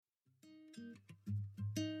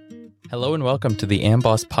Hello and welcome to the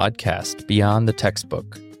Amboss podcast, Beyond the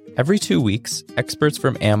Textbook. Every 2 weeks, experts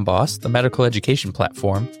from Amboss, the medical education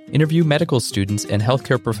platform, interview medical students and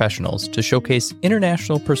healthcare professionals to showcase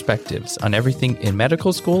international perspectives on everything in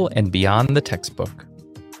medical school and beyond the textbook.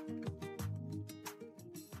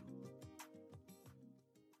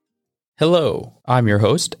 Hello, I'm your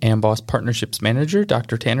host, Amboss Partnerships Manager,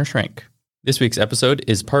 Dr. Tanner Schrank. This week's episode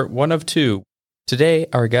is part 1 of 2. Today,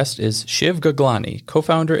 our guest is Shiv Gaglani,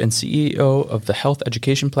 co-founder and CEO of the health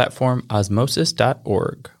education platform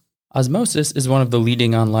Osmosis.org. Osmosis is one of the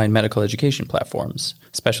leading online medical education platforms,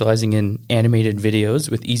 specializing in animated videos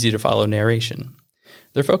with easy-to-follow narration.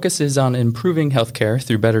 Their focus is on improving healthcare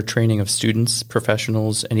through better training of students,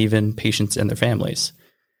 professionals, and even patients and their families.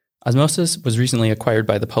 Osmosis was recently acquired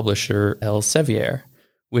by the publisher Elsevier,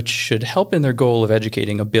 which should help in their goal of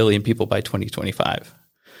educating 1 billion people by 2025.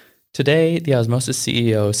 Today, the Osmosis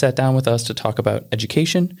CEO sat down with us to talk about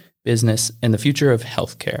education, business, and the future of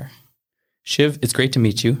healthcare. Shiv, it's great to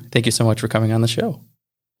meet you. Thank you so much for coming on the show.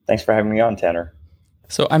 Thanks for having me on, Tanner.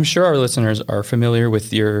 So I'm sure our listeners are familiar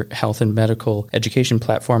with your health and medical education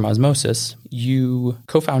platform, Osmosis. You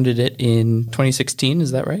co-founded it in 2016,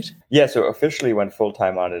 is that right? Yeah, so officially went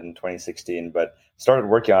full-time on it in 2016, but started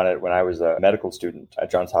working on it when I was a medical student at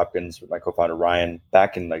Johns Hopkins with my co-founder Ryan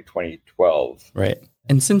back in 2012. Right.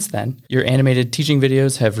 And since then, your animated teaching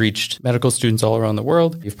videos have reached medical students all around the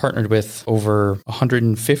world. You've partnered with over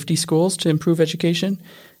 150 schools to improve education.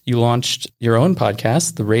 You launched your own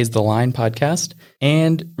podcast, the Raise the Line podcast,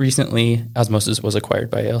 and recently Osmosis was acquired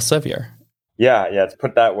by Elsevier. Yeah, to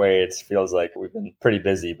put that way, it feels like we've been pretty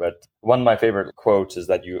busy. But one of my favorite quotes is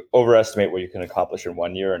that you overestimate what you can accomplish in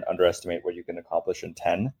 1 year and underestimate what you can accomplish in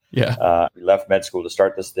 10. Yeah. We left med school to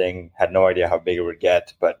start this thing, had no idea how big it would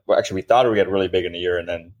get. But actually, we thought it would get really big in a year, and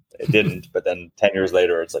then it didn't. But then 10 years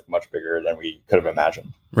later, it's much bigger than we could have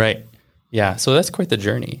imagined. Right. Yeah. So that's quite the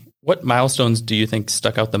journey. What milestones do you think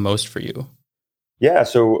stuck out the most for you? Yeah,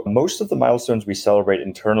 so most of the milestones we celebrate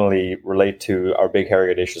internally relate to our big,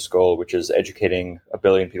 hairy, audacious goal, which is educating 1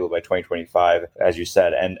 billion people by 2025, as you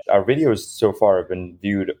said. And our videos so far have been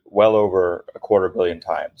viewed well over 250 million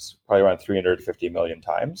times, probably around 350 million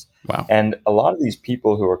times. Wow. And a lot of these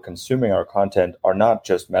people who are consuming our content are not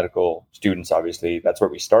just medical students, obviously. That's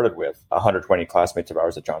what we started with, 120 classmates of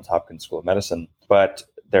ours at Johns Hopkins School of Medicine. But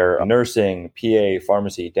they're nursing, PA,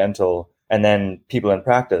 pharmacy, dental, and then people in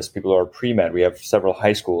practice, people who are pre-med. We have several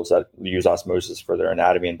high schools that use Osmosis for their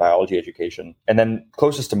anatomy and biology education. And then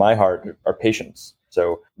closest to my heart are patients.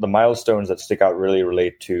 So the milestones that stick out really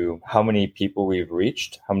relate to how many people we've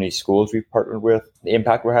reached, how many schools we've partnered with, the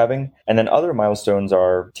impact we're having. And then other milestones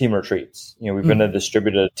are team retreats. We've been a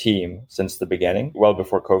distributed team since the beginning, well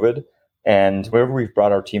before COVID. And whenever we've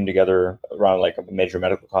brought our team together around a major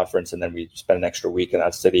medical conference, and then we spend an extra week in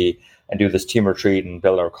that city and do this team retreat and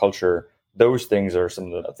build our culture, those things are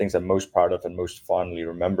some of the things I'm most proud of and most fondly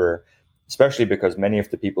remember, especially because many of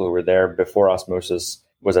the people who were there before Osmosis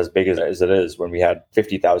was as big as it is when we had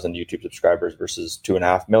 50,000 YouTube subscribers versus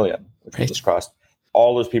 2.5 million, which we just crossed.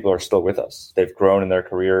 All those people are still with us. They've grown in their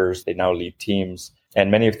careers. They now lead teams. And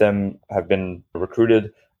many of them have been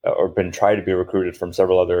recruited or been tried to be recruited from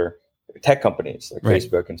several other tech companies like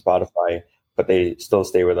Facebook and Spotify, but they still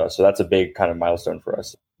stay with us. So that's a big kind of milestone for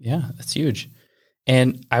us. Yeah, that's huge.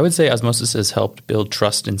 And I would say Osmosis has helped build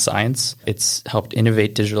trust in science. It's helped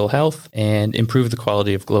innovate digital health and improve the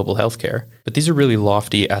quality of global healthcare. But these are really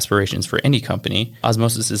lofty aspirations for any company.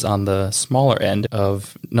 Osmosis is on the smaller end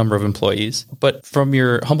of number of employees. But from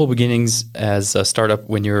your humble beginnings as a startup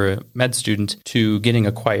when you're a med student to getting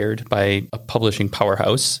acquired by a publishing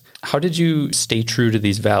powerhouse, how did you stay true to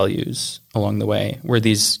these values along the way? Were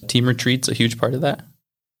these team retreats a huge part of that?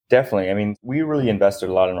 Definitely. We really invested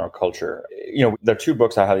a lot in our culture. There are 2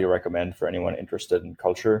 books I highly recommend for anyone interested in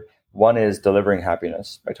culture. One is Delivering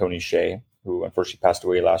Happiness by Tony Hsieh, who unfortunately passed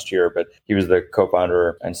away last year, but he was the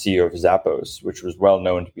co-founder and CEO of Zappos, which was well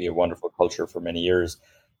known to be a wonderful culture for many years.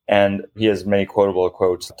 And he has many quotable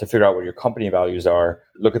quotes to figure out what your company values are.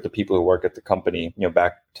 Look at the people who work at the company,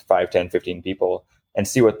 back to 5, 10, 15 people, and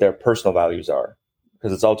see what their personal values are.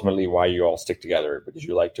 Because it's ultimately why you all stick together, because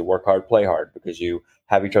you like to work hard, play hard, because you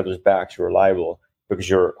have each other's backs, you're reliable, because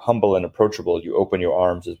you're humble and approachable, you open your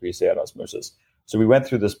arms, as we say at Osmosis. So we went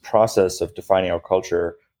through this process of defining our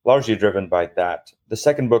culture, largely driven by that. The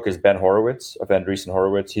second book is Ben Horowitz, of Andreessen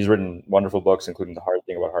Horowitz. He's written wonderful books, including The Hard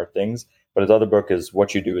Thing About Hard Things. But his other book is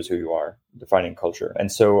What You Do Is Who You Are, Defining Culture. And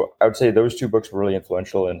so I would say those 2 books were really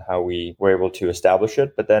influential in how we were able to establish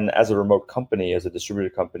it. But then as a remote company, as a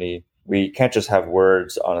distributed company, we can't just have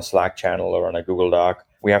words on a Slack channel or on a Google Doc.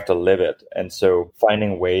 we have to live it. And so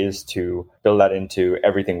finding ways to build that into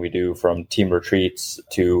everything we do, from team retreats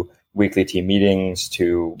to weekly team meetings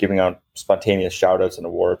to giving out spontaneous shout outs and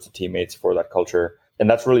awards to teammates for that culture. And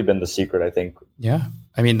that's really been the secret, I think. Yeah.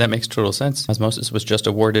 I mean, that makes total sense. Osmosis was just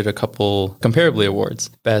awarded a couple Comparably awards: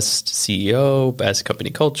 Best CEO, Best Company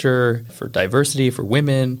Culture, for diversity, for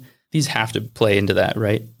women. These have to play into that,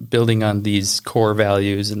 right? Building on these core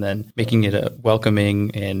values and then making it a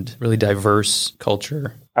welcoming and really diverse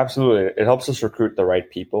culture. Absolutely. It helps us recruit the right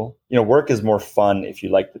people. Work is more fun if you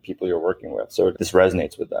like the people you're working with. So this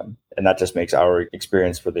resonates with them. And that just makes our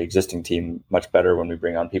experience for the existing team much better when we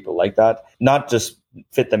bring on people like that. Not just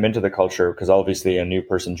fit them into the culture, because obviously a new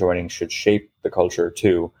person joining should shape the culture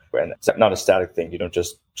too. And it's not a static thing. You don't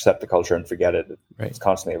just accept the culture and forget it. Right. It's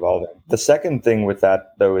constantly evolving. The second thing with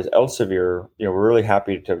that, though, is Elsevier. We're really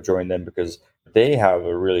happy to have joined them because they have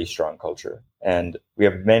a really strong culture. And we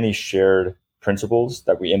have many shared principles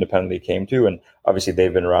that we independently came to. And obviously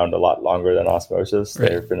they've been around a lot longer than Osmosis.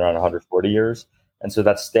 Right. They've been around 140 years. And so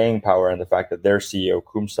that staying power and the fact that their CEO,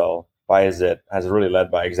 Kumsal Bayezid, has really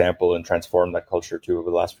led by example and transformed that culture too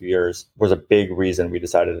over the last few years was a big reason we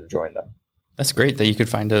decided to join them. That's great that you could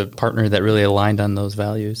find a partner that really aligned on those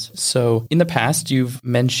values. So in the past, you've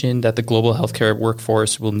mentioned that the global healthcare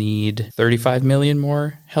workforce will need 35 million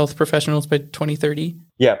more health professionals by 2030.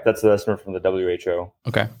 Yeah, that's the estimate from the WHO.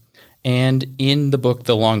 Okay. And in the book,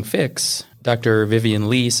 The Long Fix, Dr. Vivian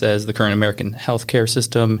Lee says the current American healthcare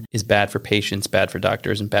system is bad for patients, bad for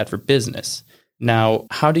doctors, and bad for business. Now,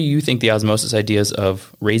 how do you think the Osmosis ideas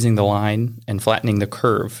of raising the line and flattening the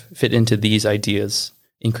curve fit into these ideas,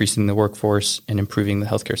 increasing the workforce and improving the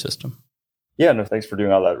healthcare system? Yeah, no, thanks for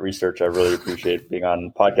doing all that research. I really appreciate being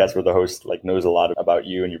on podcasts where the host knows a lot about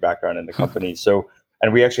you and your background in the company.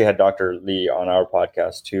 And we actually had Dr. Lee on our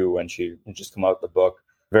podcast too when she had just come out with the book.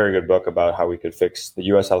 Very good book about how we could fix the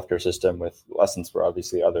US healthcare system with lessons for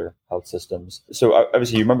obviously other health systems. So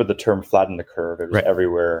obviously you remember the term flatten the curve. It was right.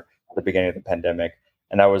 everywhere at the beginning of the pandemic.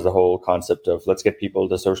 And that was the whole concept of let's get people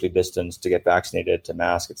to socially distance, to get vaccinated, to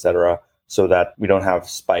mask, et cetera, so that we don't have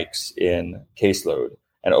spikes in caseload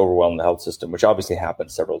and overwhelm the health system, which obviously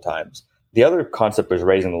happened several times. The other concept was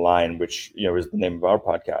raising the line, which is the name of our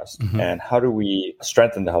podcast. Mm-hmm. And how do we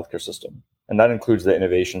strengthen the healthcare system? And that includes the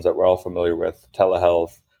innovations that we're all familiar with,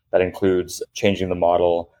 telehealth. That includes changing the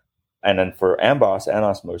model. And then for Amboss and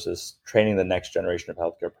Osmosis, training the next generation of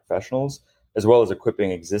healthcare professionals, as well as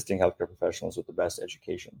equipping existing healthcare professionals with the best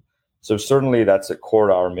education. So certainly that's a core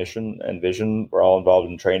to our mission and vision. We're all involved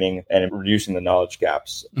in training and reducing the knowledge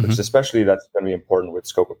gaps, mm-hmm. which especially that's going to be important with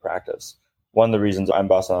scope of practice. One of the reasons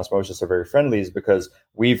Amboss and Osmosis are very friendly is because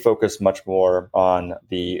we focus much more on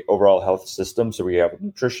the overall health system. So we have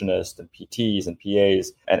nutritionists and PTs and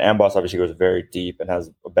PAs, and Amboss obviously goes very deep and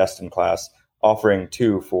has a best-in-class offering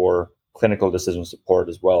too for clinical decision support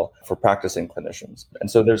as well for practicing clinicians.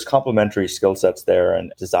 And so there's complementary skill sets there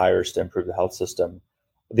and desires to improve the health system.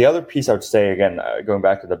 The other piece I would say, again, going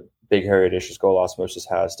back to the big, hairy, audacious goal Osmosis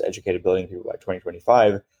has to educate 1 billion people by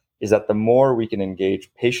 2025, is that the more we can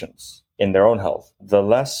engage patients in their own health, the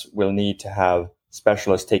less we'll need to have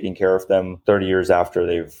specialists taking care of them 30 years after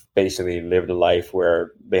they've basically lived a life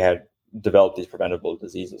where they had developed these preventable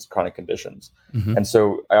diseases, chronic conditions. Mm-hmm. And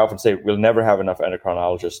so I often say we'll never have enough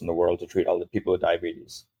endocrinologists in the world to treat all the people with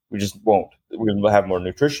diabetes. We just won't. We'll have more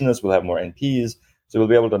nutritionists, we'll have more NPs, so we'll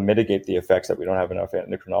be able to mitigate the effects that we don't have enough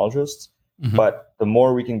endocrinologists. Mm-hmm. But the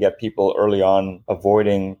more we can get people early on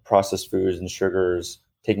avoiding processed foods and sugars,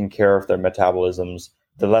 taking care of their metabolisms,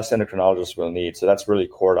 the less endocrinologists we'll need. So that's really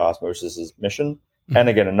core to Osmosis' mission. Mm-hmm. And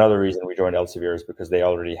again, another reason we joined Elsevier is because they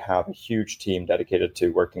already have a huge team dedicated to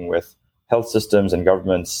working with health systems and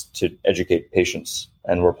governments to educate patients.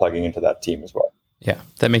 And we're plugging into that team as well. Yeah,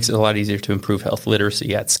 that makes it a lot easier to improve health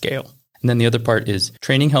literacy at scale. And then the other part is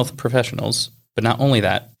training health professionals, but not only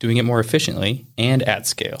that, doing it more efficiently and at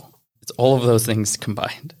scale. It's all of those things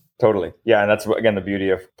combined. Totally. Yeah. And that's, again, the beauty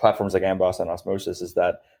of platforms like Amboss and Osmosis is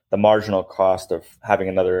that the marginal cost of having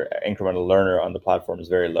another incremental learner on the platform is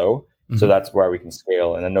very low. Mm-hmm. So that's where we can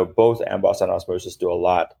scale. And I know both Amboss and Osmosis do a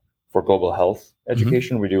lot for global health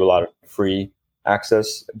education. Mm-hmm. We do a lot of free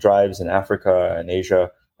access drives in Africa and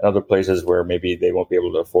Asia and other places where maybe they won't be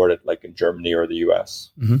able to afford it, like in Germany or the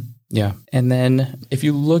US. Mm-hmm. Yeah. And then if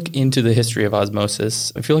you look into the history of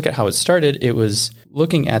Osmosis, if you look at how it started, it was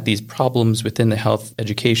looking at these problems within the health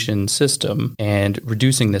education system and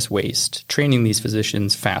reducing this waste, training these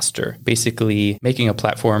physicians faster, basically making a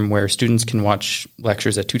platform where students can watch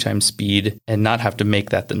lectures at 2 times speed and not have to make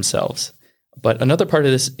that themselves. But another part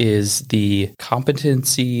of this is the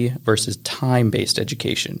competency versus time-based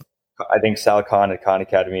education. I think Sal Khan at Khan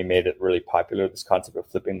Academy made it really popular, this concept of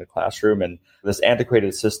flipping the classroom and this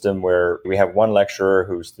antiquated system where we have one lecturer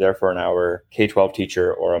who's there for an hour, K-12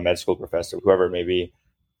 teacher or a med school professor, whoever it may be.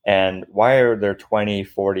 And why are there 20,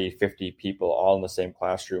 40, 50 people all in the same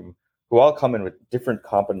classroom who all come in with different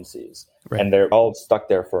competencies? Right. And they're all stuck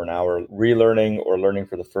there for an hour, relearning or learning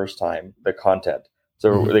for the first time the content.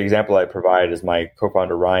 So the example I provide is my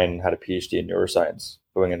co-founder, Ryan, had a PhD in neuroscience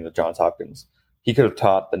going into Johns Hopkins. He could have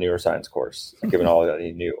taught the neuroscience course, given all that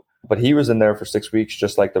he knew. But he was in there for 6 weeks,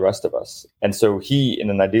 just like the rest of us. And so he, in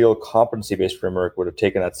an ideal competency-based framework, would have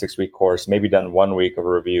taken that 6-week course, maybe done 1 week of a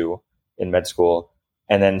review in med school,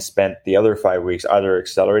 and then spent the other 5 weeks either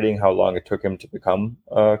accelerating how long it took him to become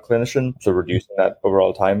a clinician, so reducing that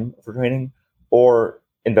overall time for training, or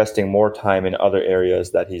investing more time in other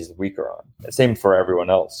areas that he's weaker on. Same for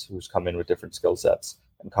everyone else who's come in with different skill sets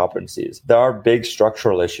and competencies. There are big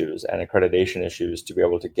structural issues and accreditation issues to be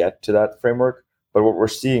able to get to that framework. But what we're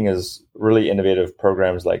seeing is really innovative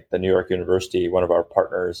programs like the New York University, one of our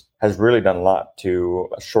partners, has really done a lot to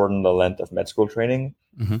shorten the length of med school training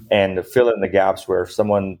and fill in the gaps where if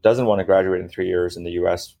someone doesn't want to graduate in 3 years in the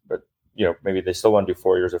US, but maybe they still want to do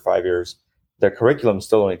 4 years or 5 years, their curriculum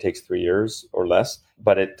still only takes 3 years or less,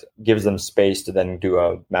 but it gives them space to then do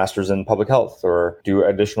a master's in public health or do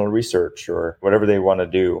additional research or whatever they want to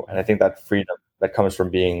do. And I think that freedom that comes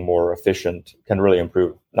from being more efficient can really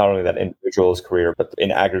improve not only that individual's career, but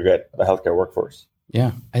in aggregate, the healthcare workforce.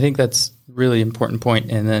 Yeah, I think that's a really important point.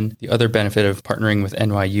 And then the other benefit of partnering with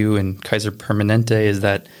NYU and Kaiser Permanente is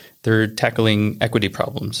that they're tackling equity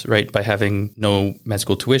problems, right, by having no med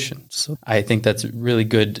school tuition. So I think that's really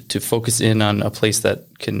good to focus in on a place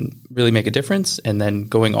that can really make a difference and then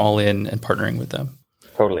going all in and partnering with them.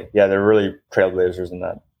 Totally. Yeah, they're really trailblazers in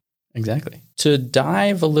that. Exactly. To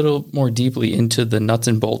dive a little more deeply into the nuts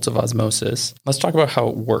and bolts of Osmosis, let's talk about how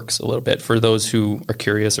it works a little bit for those who are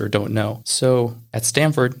curious or don't know. So at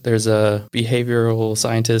Stanford, there's a behavioral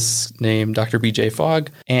scientist named Dr. BJ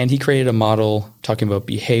Fogg, and he created a model talking about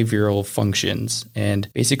behavioral functions. And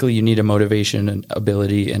basically, you need a motivation, an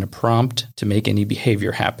ability, and a prompt to make any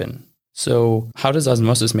behavior happen. So how does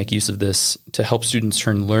Osmosis make use of this to help students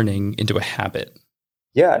turn learning into a habit?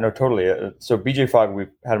 Yeah, no, totally. So BJ Fogg,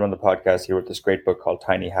 we've had him on the podcast. He wrote this great book called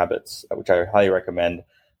Tiny Habits, which I highly recommend.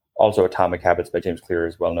 Also, Atomic Habits by James Clear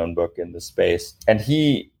is a well-known book in this space. And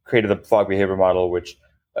he created the Fogg behavior model, which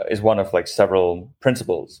is one of several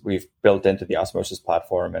principles we've built into the Osmosis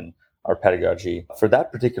platform and our pedagogy. For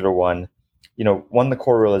that particular one, one of the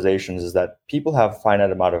core realizations is that people have a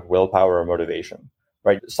finite amount of willpower or motivation,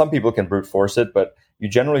 right? Some people can brute force it, but you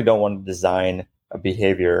generally don't want to design a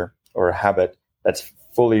behavior or a habit that's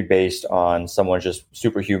fully based on someone's just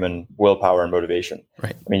superhuman willpower and motivation.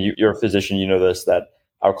 Right. I mean, you're a physician, you know this, that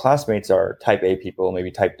our classmates are type A people,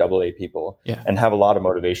 maybe type AA people, and have a lot of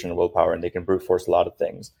motivation and willpower, and they can brute force a lot of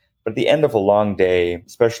things. But at the end of a long day,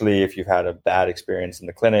 especially if you've had a bad experience in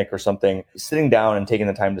the clinic or something, sitting down and taking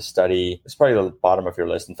the time to study is probably the bottom of your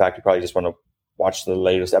list. In fact, you probably just want to watch the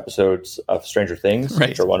latest episodes of Stranger Things,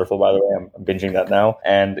 which are wonderful, by the way. I'm binging that now,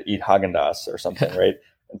 and eat Haagen-Dazs or something, right?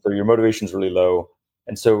 And so your motivation is really low.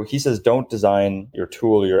 And so he says, don't design your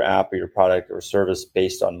tool, your app, or your product or service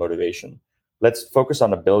based on motivation. Let's focus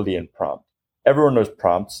on ability and prompt. Everyone knows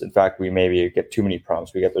prompts. In fact, we maybe get too many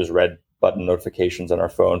prompts. We get those red button notifications on our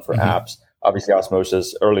phone for apps. Obviously,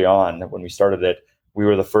 Osmosis, early on, when we started it, we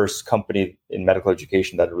were the first company in medical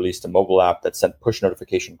education that released a mobile app that sent push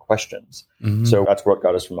notification questions. So that's what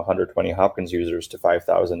got us from 120 Hopkins users to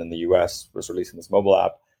 5,000 in the US, was releasing this mobile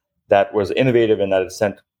app that was innovative in that it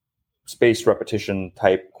sent spaced repetition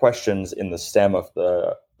type questions in the stem of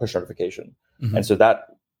the push notification. And so that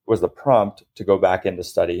was the prompt to go back into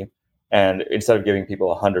study. And instead of giving people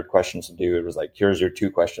 100 questions to do, it was like, here's your 2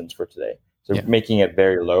 questions for today. So making it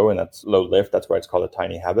very low, and that's low lift. That's why it's called a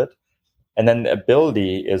tiny habit. And then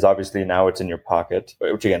ability is obviously now it's in your pocket,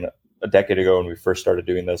 which again, a decade ago when we first started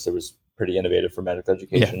doing this, it was pretty innovative for medical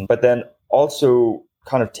education. But then also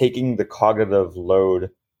kind of taking the cognitive load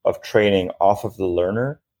of training off of the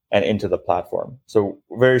learner and into the platform. So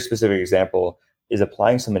a very specific example is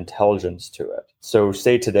applying some intelligence to it. So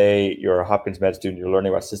say today you're a Hopkins med student, you're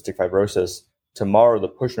learning about cystic fibrosis. Tomorrow, the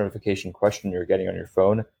push notification question you're getting on your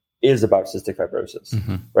phone is about cystic fibrosis,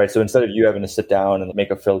 right? So instead of you having to sit down and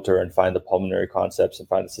make a filter and find the pulmonary concepts and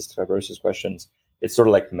find the cystic fibrosis questions, it's sort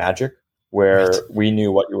of like magic where we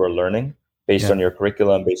knew what you were learning based on your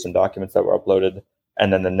curriculum, based on documents that were uploaded.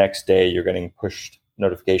 And then the next day you're getting pushed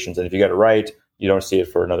notifications. And if you get it right, you don't see it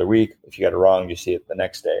for another week. If you get it wrong, you see it the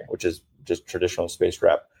next day, which is just traditional spaced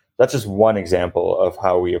rep. That's just one example of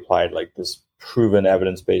how we applied this proven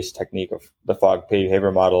evidence-based technique of the Fogg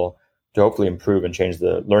behavior model to hopefully improve and change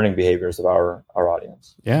the learning behaviors of our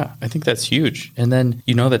audience. Yeah, I think that's huge. And then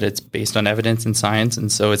you know that it's based on evidence and science.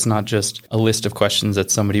 And so it's not just a list of questions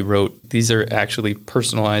that somebody wrote. These are actually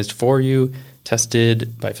personalized for you,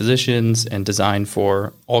 tested by physicians, and designed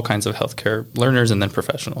for all kinds of healthcare learners and then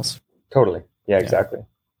professionals. Totally. Yeah, exactly.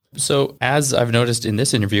 So as I've noticed in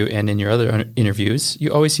this interview and in your other interviews,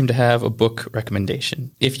 you always seem to have a book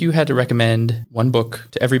recommendation. If you had to recommend one book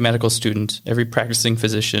to every medical student, every practicing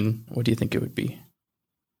physician, what do you think it would be?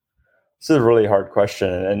 This is a really hard question.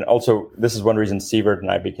 And also, this is one reason Sievert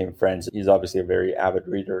and I became friends. He's obviously a very avid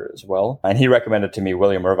reader as well. And he recommended to me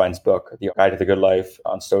William Irvine's book, The Guide to the Good Life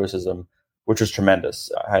on Stoicism, which was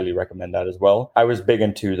tremendous. I highly recommend that as well. I was big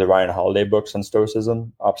into the Ryan Holiday books on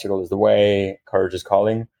Stoicism. Obstacle is the Way, Courage is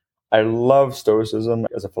Calling. I love Stoicism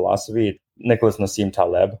as a philosophy. Nicholas Nassim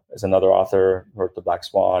Taleb is another author, wrote The Black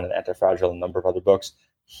Swan and Anti-Fragile, and a number of other books.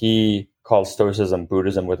 He calls Stoicism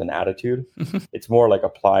Buddhism with an attitude. It's more like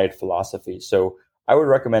applied philosophy. So I would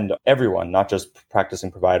recommend everyone, not just practicing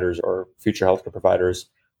providers or future healthcare providers,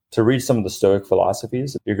 to read some of the Stoic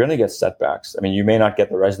philosophies. You're going to get setbacks. I mean, you may not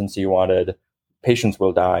get the residency you wanted. Patients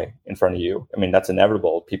will die in front of you. I mean, that's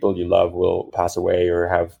inevitable. People you love will pass away or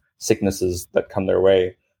have sicknesses that come their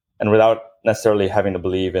way. And without necessarily having to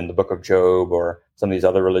believe in the Book of Job or some of these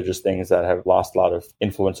other religious things that have lost a lot of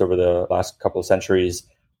influence over the last couple of centuries,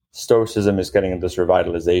 Stoicism is getting this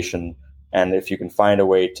revitalization. And if you can find a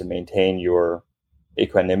way to maintain your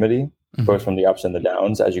equanimity, both from the ups and the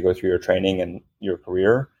downs as you go through your training and your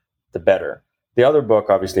career, the better. The other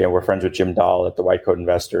book, obviously, and we're friends with Jim Dahl at the White Coat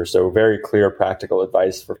Investor. So very clear, practical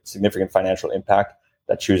advice for significant financial impact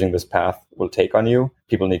that choosing this path will take on you.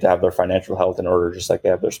 People need to have their financial health in order, just like they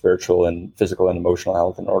have their spiritual and physical and emotional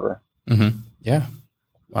health in order. Yeah.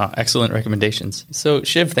 Wow. Excellent recommendations. So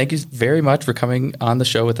Shiv, thank you very much for coming on the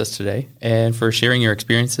show with us today and for sharing your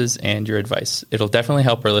experiences and your advice. It'll definitely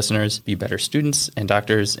help our listeners be better students and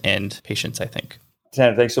doctors and patients, I think.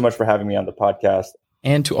 Tanner, thanks so much for having me on the podcast.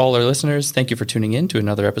 And to all our listeners, thank you for tuning in to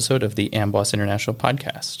another episode of the Amboss International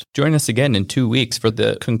Podcast. Join us again in 2 weeks for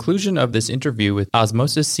the conclusion of this interview with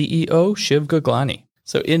Osmosis CEO Shiv Gaglani.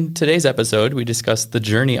 So in today's episode, we discussed the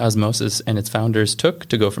journey Osmosis and its founders took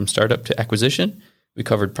to go from startup to acquisition. We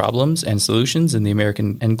covered problems and solutions in the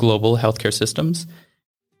American and global healthcare systems.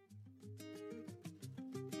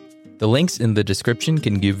 The links in the description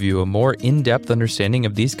can give you a more in-depth understanding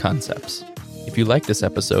of these concepts. If you like this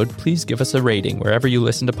episode, please give us a rating wherever you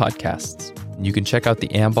listen to podcasts. You can check out the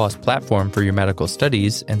Amboss platform for your medical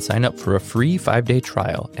studies and sign up for a free 5-day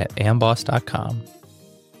trial at amboss.com.